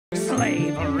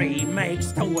Slavery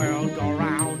makes the world go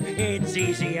round. It's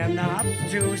easy enough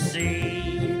to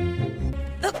see.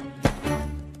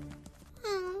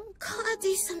 Can't I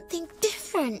do something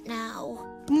different now?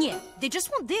 Yeah, they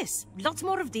just want this. Lots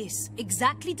more of this.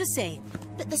 Exactly the same.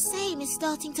 But the same is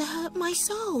starting to hurt my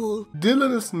soul.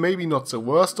 Dylan is maybe not the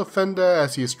worst offender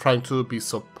as he is trying to be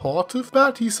supportive,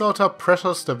 but he sort of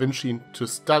pressures Da Vinci to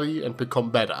study and become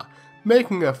better,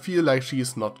 making her feel like she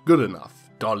is not good enough.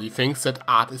 Dolly thinks that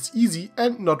art is easy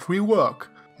and not real work,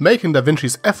 making Da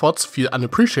Vinci's efforts feel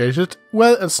unappreciated,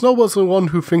 and Snowball is the one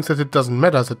who thinks that it doesn't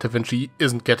matter that Da Vinci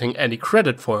isn't getting any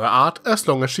credit for her art as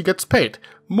long as she gets paid,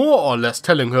 more or less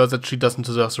telling her that she doesn't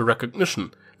deserve the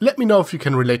recognition. Let me know if you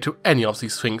can relate to any of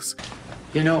these things.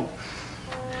 You know,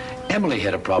 Emily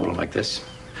had a problem like this.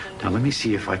 Now let me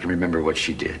see if I can remember what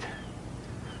she did.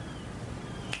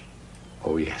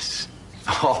 Oh yes.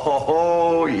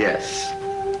 Oh yes.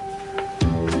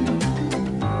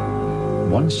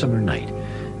 One summer night,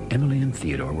 Emily and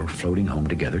Theodore were floating home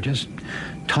together, just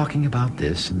talking about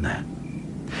this and that.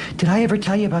 "Did I ever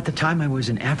tell you about the time I was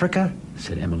in Africa?"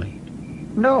 said Emily.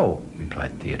 "No,"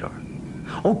 replied Theodore.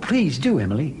 "Oh, please do,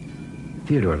 Emily."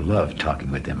 Theodore loved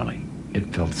talking with Emily.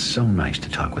 It felt so nice to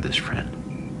talk with his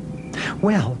friend.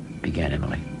 "Well," began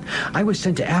Emily, "I was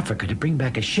sent to Africa to bring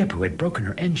back a ship who had broken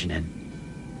her engine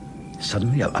and..."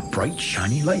 Suddenly, a bright,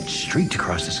 shiny light streaked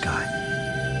across the sky.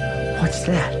 "What's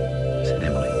that?" said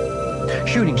Emily.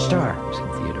 "Shooting star," said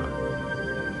Theodore.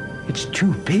 "It's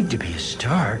too big to be a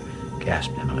star,"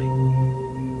 gasped Emily.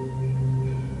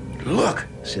 "Look,"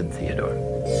 said Theodore.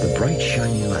 The bright,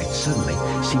 shiny light suddenly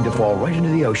seemed to fall right into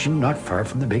the ocean not far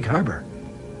from the Big Harbour.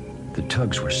 The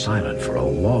tugs were silent for a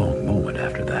long moment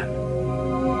after that.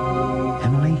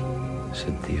 "Emily,"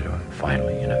 said Theodore,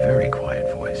 finally, in a very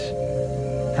quiet voice,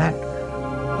 "that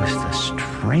was the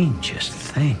strangest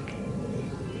thing."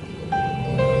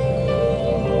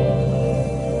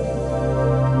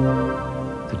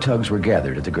 The tugs were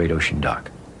gathered at the great ocean dock.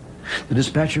 The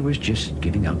dispatcher was just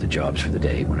giving out the jobs for the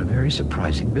day when a very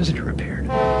surprising visitor appeared.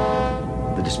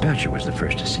 The dispatcher was the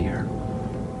first to see her.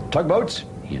 "Tugboats,"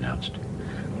 he announced.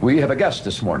 "We have a guest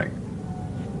this morning."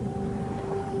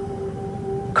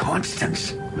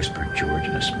 "Constance," whispered George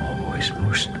in a small voice,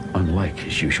 most unlike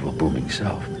his usual booming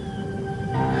self.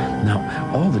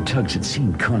 Now, all the tugs had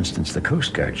seen Constance, the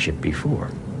Coast Guard ship, before,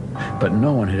 but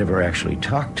no one had ever actually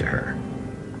talked to her.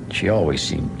 She always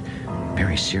seemed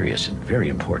very serious and very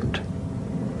important.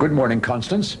 "Good morning,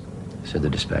 Constance," said the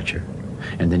dispatcher.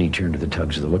 And then he turned to the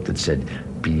tugs with a look that said,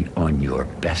 "Be on your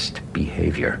best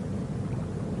behavior."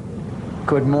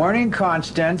 "Good morning,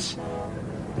 Constance,"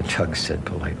 the tugs said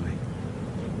politely.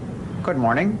 "Good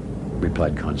morning,"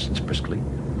 replied Constance briskly.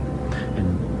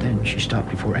 And then she stopped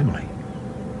before Emily.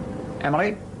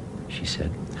 "Emily," she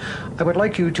said, "I would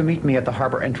like you to meet me at the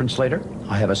harbor entrance later.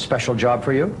 I have a special job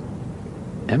for you."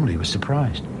 Emily was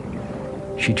surprised.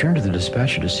 She turned to the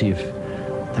dispatcher to see if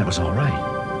that was all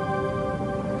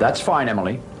right. "That's fine,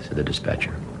 Emily," said the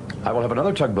dispatcher. "I will have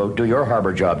another tugboat do your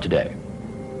harbor job today."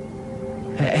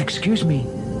 "Excuse me,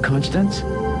 Constance,"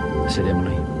 said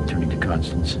Emily, turning to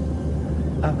Constance.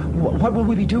 What will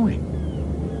we be doing?"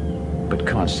 But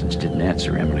Constance didn't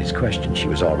answer Emily's question. She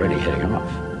was already heading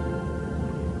off.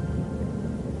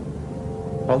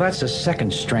 "Well, that's the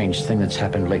second strange thing that's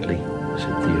happened lately,"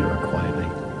 said Theodore quietly.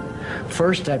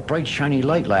 "First that bright shiny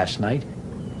light last night,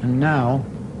 and now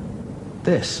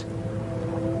this."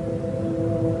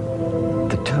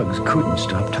 The tugs couldn't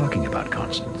stop talking about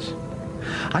Constance.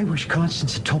 "I wish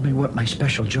Constance had told me what my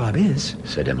special job is,"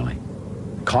 said Emily.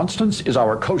 "Constance is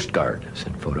our Coast Guard,"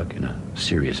 said Voduk in a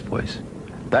serious voice.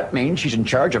 "That means she's in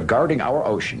charge of guarding our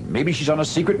ocean. Maybe she's on a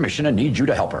secret mission and needs you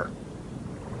to help her.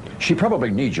 She probably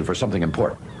needs you for something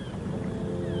important."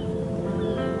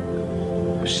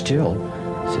 "Still,"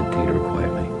 said Theodore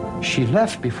quietly, "she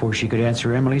left before she could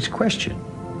answer Emily's question.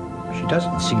 She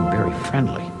doesn't seem very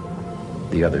friendly."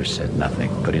 The others said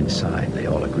nothing, but inside they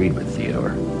all agreed with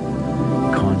Theodore.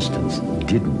 Constance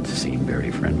didn't seem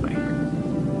very friendly.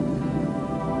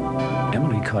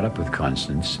 Emily caught up with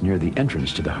Constance near the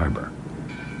entrance to the harbor.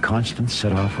 Constance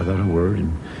set off without a word,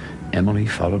 and Emily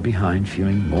followed behind,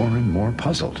 feeling more and more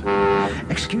puzzled.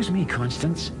 "Excuse me,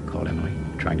 Constance," called Emily,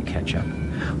 trying to catch up.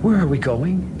 "Where are we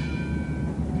going?"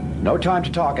 "No time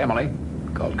to talk, Emily,"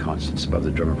 called Constance above the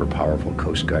drum of her powerful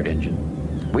Coast Guard engine.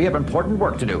 "We have important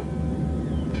work to do."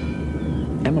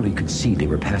 Emily could see they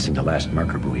were passing the last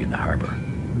marker buoy in the harbor.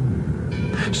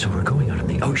 "So we're going out in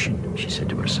the ocean," she said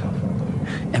to herself.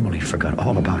 Emily forgot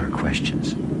all about her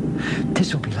questions.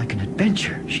 "This will be like an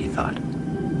adventure," she thought.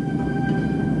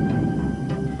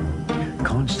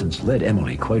 Constance led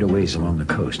Emily quite a ways along the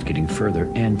coast, getting further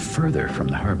and further from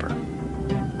the harbor.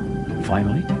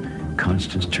 Finally,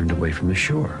 Constance turned away from the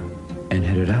shore and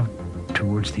headed out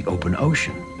towards the open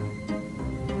ocean.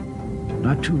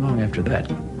 Not too long after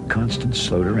that, Constance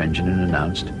slowed her engine and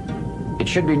announced, "It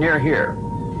should be near here."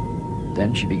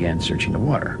 Then she began searching the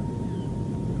water.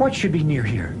 "What should be near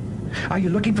here? Are you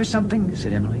looking for something?"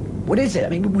 said Emily. "What is it? I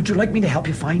mean, would you like me to help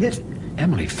you find it?"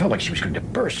 Emily felt like she was going to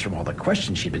burst from all the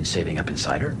questions she'd been saving up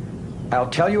inside her. "I'll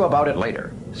tell you about it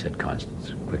later," said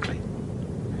Constance quickly.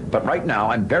 "But right now,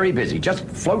 I'm very busy. Just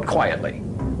float quietly."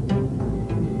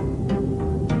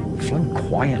 Float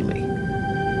quietly?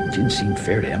 It didn't seem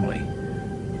fair to Emily.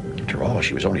 After all,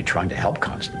 she was only trying to help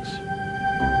Constance.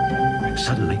 And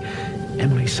suddenly,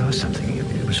 Emily saw something.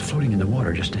 It was floating in the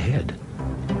water just ahead.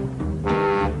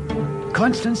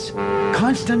 "Constance!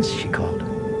 Constance!" she called.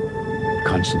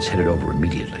 Constance headed over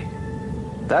immediately.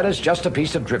 "That is just a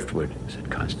piece of driftwood," said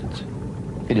Constance.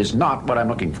 "It is not what I'm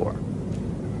looking for."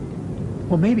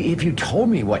 "Well, maybe if you told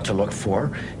me what to look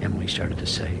for," Emily started to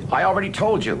say. "I already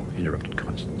told you," interrupted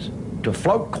Constance. "To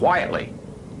float quietly.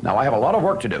 Now I have a lot of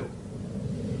work to do."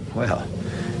 Well,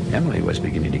 Emily was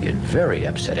beginning to get very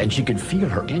upset, and she could feel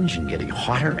her engine getting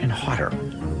hotter and hotter.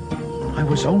 "I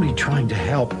was only trying to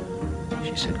help,"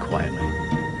 she said quietly.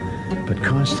 But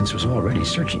Constance was already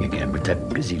searching again with that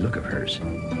busy look of hers.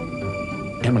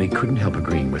 Emily couldn't help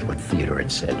agreeing with what Theodore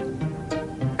had said.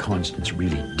 Constance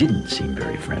really didn't seem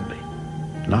very friendly.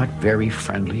 Not very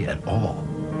friendly at all.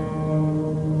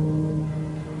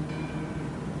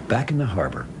 Back in the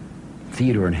harbor,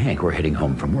 Theodore and Hank were heading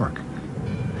home from work.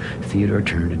 Theodore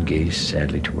turned and gazed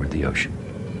sadly toward the ocean.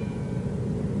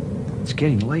 "It's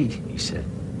getting late," he said.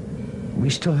 "We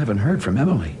still haven't heard from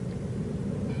Emily."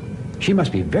 "She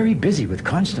must be very busy with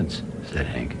Constance," said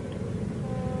Hank.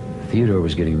 Theodore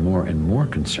was getting more and more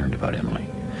concerned about Emily.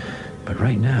 But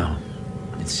right now,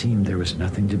 it seemed there was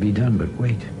nothing to be done but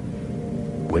wait.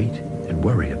 Wait and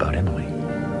worry about Emily.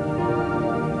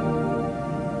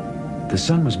 The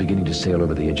sun was beginning to sail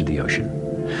over the edge of the ocean,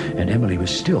 and Emily was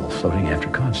still floating after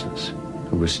Constance,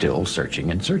 who was still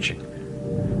searching and searching.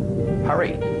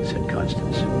 "Hurry," said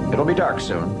Constance. "It'll be dark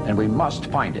soon, and we must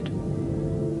find it."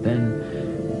 Then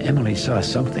Emily saw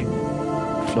something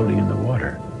floating in the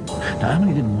water. Now,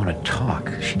 Emily didn't want to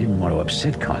talk. She didn't want to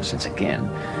upset Constance again.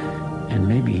 And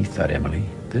maybe, thought Emily,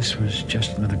 this was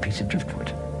just another piece of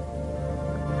driftwood.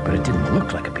 But it didn't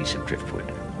look like a piece of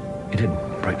driftwood. It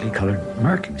had brightly colored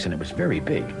markings, and it was very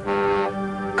big.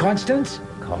 "Constance,"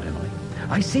 called Emily,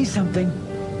 "I see something."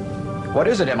 "What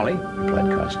is it, Emily?"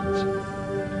 replied Constance.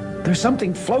 "There's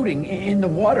something floating in the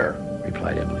water,"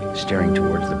 replied Emily, staring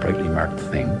towards the brightly marked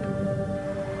thing.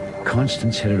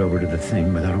 Constance headed over to the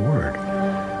thing without a word.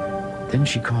 Then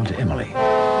she called to Emily.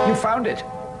 "You found it!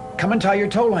 Come and tie your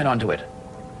tow line onto it."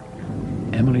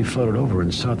 Emily floated over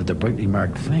and saw that the brightly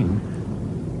marked thing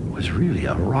was really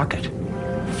a rocket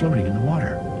floating in the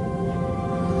water.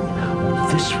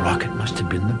 This rocket must have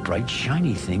been the bright,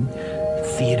 shiny thing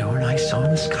Theodore and I saw in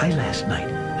the sky last night,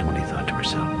 Emily thought to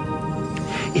herself.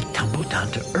 It tumbled down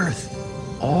to earth,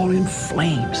 all in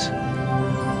flames.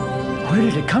 "Where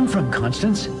did it come from,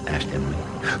 Constance?" asked Emily.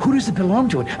 "Who does it belong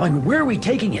to? I mean, where are we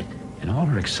taking it?" In all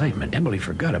her excitement, Emily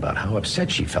forgot about how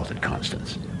upset she felt at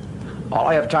Constance. "All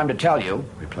I have time to tell you,"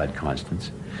 replied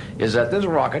Constance, "is that this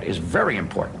rocket is very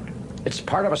important. It's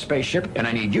part of a spaceship, and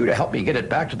I need you to help me get it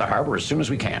back to the harbor as soon as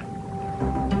we can."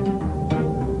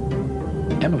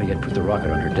 Emily had put the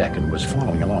rocket on her deck and was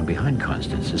following along behind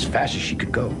Constance as fast as she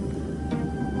could go.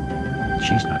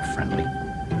 "She's not friendly.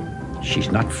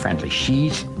 She's not friendly.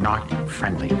 She's not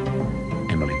friendly,"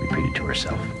 Emily repeated to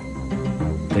herself.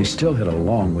 They still had a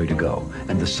long way to go,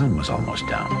 and the sun was almost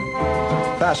down.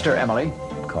 "Faster, Emily,"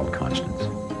 called Constance.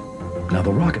 Now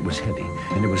the rocket was heavy,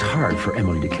 and it was hard for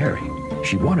Emily to carry.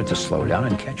 She wanted to slow down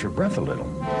and catch her breath a little.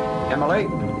 "Emily,"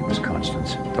 it was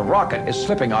Constance, "the rocket is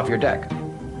slipping off your deck."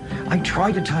 "I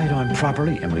tried to tie it on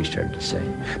properly," Emily started to say,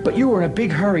 "but you were in a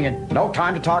big hurry and—" "No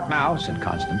time to talk now," said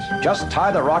Constance. "Just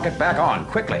tie the rocket back on,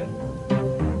 quickly."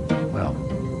 Well,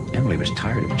 Emily was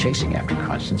tired of chasing after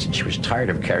Constance, and she was tired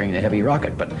of carrying the heavy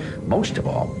rocket, but most of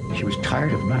all, she was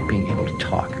tired of not being able to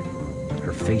talk.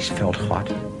 Her face felt hot,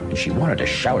 and she wanted to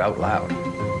shout out loud.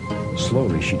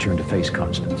 Slowly, she turned to face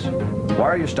Constance. "Why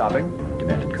are you stopping?"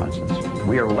 demanded Constance.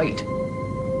 "We are late."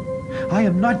 "I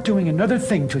am not doing another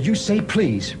thing till you say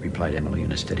please," replied Emily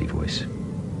in a steady voice.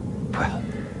 Well,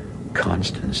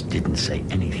 Constance didn't say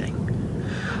anything.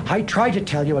 "I tried to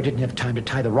tell you I didn't have time to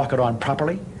tie the rocket on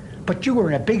properly, but you were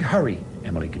in a big hurry,"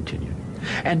 Emily continued.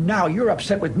 "And now you're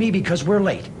upset with me because we're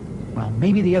late. Well,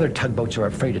 maybe the other tugboats are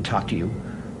afraid to talk to you,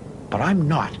 but I'm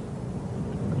not."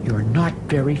 You're not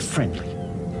very friendly.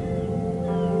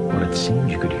 Well, it seemed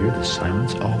you could hear the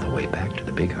silence all the way back to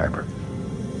the Big Harbour.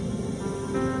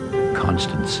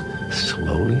 Constance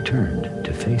slowly turned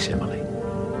to face Emily.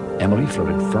 Emily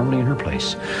floated firmly in her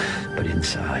place, but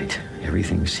inside,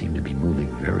 everything seemed to be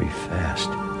moving very fast.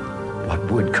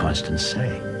 What would Constance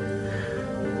say?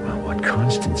 Well, what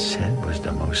Constance said was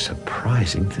the most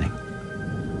surprising thing.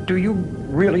 "Do you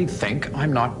really think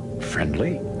I'm not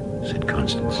friendly?" said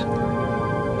Constance.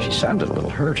 She sounded a little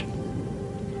hurt.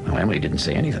 Well, Emily didn't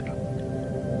say anything.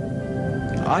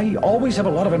 "I always have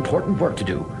a lot of important work to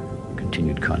do,"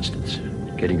 continued Constance,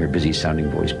 getting her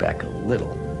busy-sounding voice back a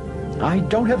little. "I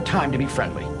don't have time to be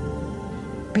friendly."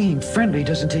 "Being friendly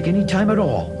doesn't take any time at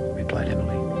all," replied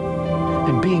Emily.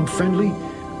 "And being friendly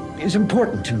is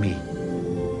important to me."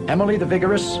 "Emily the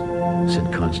Vigorous,"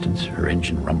 said Constance, her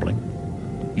engine rumbling,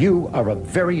 "you are a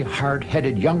very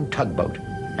hard-headed young tugboat,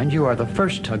 and you are the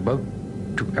first tugboat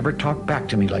to ever talk back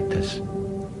to me like this."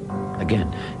 Again,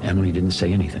 Emily didn't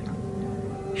say anything.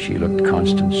 She looked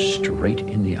Constance straight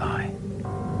in the eye.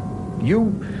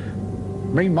 "You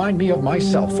remind me of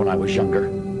myself when I was younger,"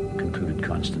 concluded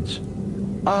Constance.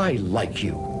 "I like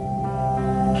you."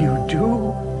 "You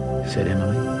do?" said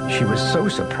Emily. She was so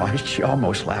surprised she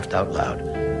almost laughed out loud.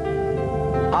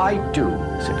 "I do,"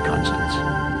 said Constance.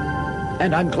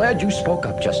 "And I'm glad you spoke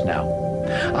up just now.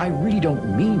 I really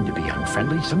don't mean to be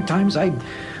unfriendly. Sometimes I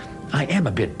am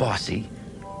a bit bossy."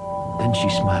 Then she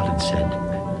smiled and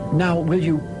said, "Now, will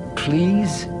you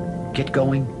please get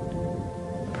going?"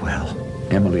 Well,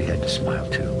 Emily had to smile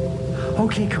too.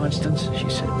 "Okay, Constance," she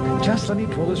said. "Just let me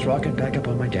pull this rocket back up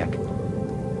on my deck."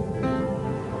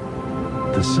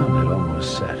 The sun had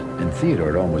almost set, and Theodore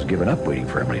had almost given up waiting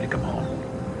for Emily to come home,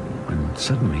 when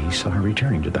suddenly he saw her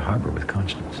returning to the harbor with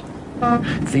Constance.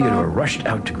 Theodore rushed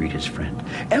out to greet his friend.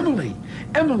 "Emily!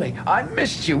 Emily! I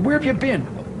missed you! Where have you been?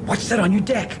 What's that on your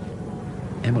deck?"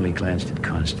 Emily glanced at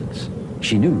Constance.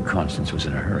 She knew Constance was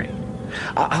in a hurry.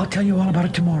 "I'll tell you all about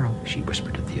it tomorrow," she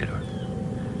whispered to Theodore.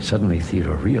 Suddenly,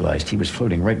 Theodore realized he was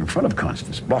floating right in front of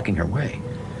Constance, blocking her way.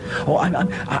 "Oh,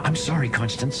 I'm sorry,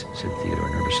 Constance," said Theodore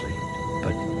nervously.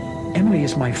 "But Emily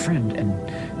is my friend, and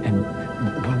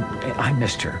well, I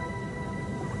missed her."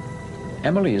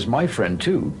 "Emily is my friend,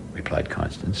 too," replied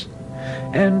Constance.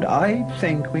 "And I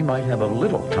think we might have a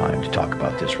little time to talk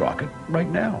about this rocket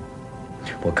right now."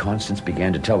 Well, Constance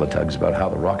began to tell the tugs about how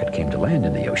the rocket came to land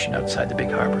in the ocean outside the Big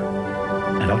Harbour.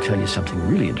 And I'll tell you something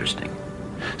really interesting.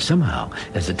 Somehow,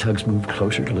 as the tugs moved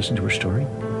closer to listen to her story,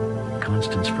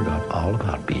 Constance forgot all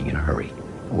about being in a hurry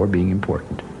or being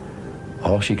important.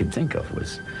 All she could think of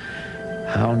was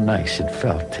how nice it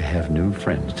felt to have new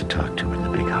friends to talk to in the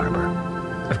Big Harbour.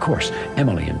 Of course,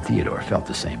 Emily and Theodore felt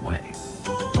the same way.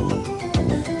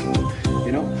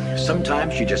 You know,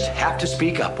 sometimes you just have to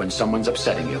speak up when someone's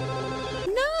upsetting you.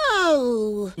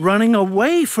 No! Running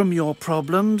away from your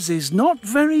problems is not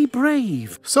very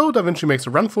brave. So Da Vinci makes a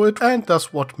run for it and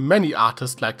does what many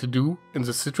artists like to do in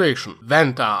this situation: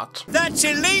 vent art. That's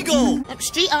illegal! Like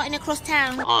street arting across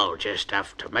town. I'll just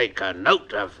have to make a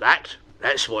note of that.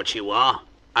 That's what you are.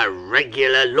 A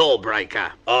regular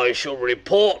lawbreaker. I shall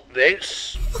report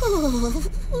this.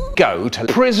 Go to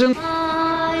prison.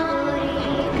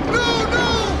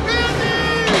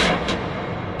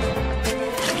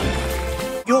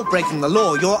 You're breaking the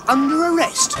law. You're under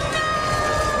arrest.